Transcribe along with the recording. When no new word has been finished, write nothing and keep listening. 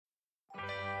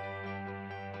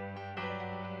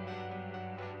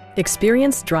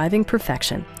Experience driving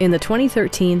perfection in the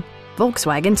 2013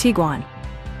 Volkswagen Tiguan.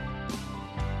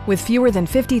 With fewer than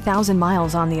 50,000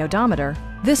 miles on the odometer,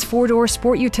 this four-door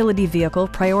sport utility vehicle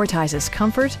prioritizes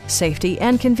comfort, safety,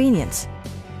 and convenience.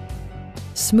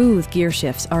 Smooth gear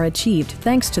shifts are achieved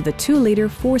thanks to the 2-liter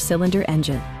 4-cylinder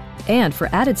engine. And for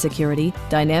added security,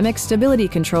 dynamic stability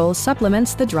control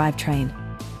supplements the drivetrain.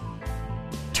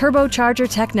 Turbocharger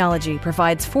technology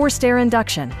provides forced air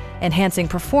induction, enhancing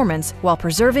performance while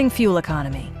preserving fuel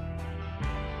economy.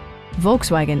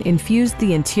 Volkswagen infused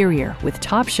the interior with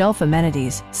top-shelf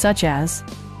amenities such as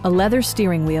a leather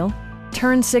steering wheel,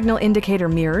 turn signal indicator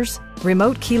mirrors,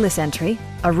 remote keyless entry,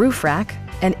 a roof rack,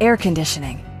 and air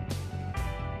conditioning.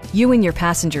 You and your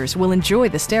passengers will enjoy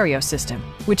the stereo system,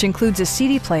 which includes a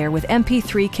CD player with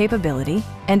MP3 capability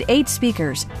and 8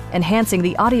 speakers, enhancing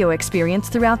the audio experience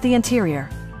throughout the interior.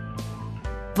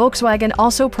 Volkswagen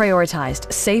also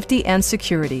prioritized safety and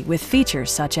security with features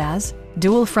such as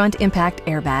dual front impact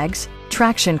airbags,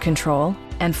 traction control,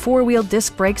 and 4-wheel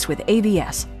disc brakes with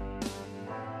ABS.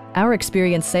 Our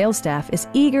experienced sales staff is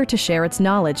eager to share its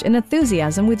knowledge and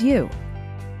enthusiasm with you.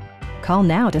 Call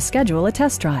now to schedule a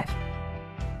test drive.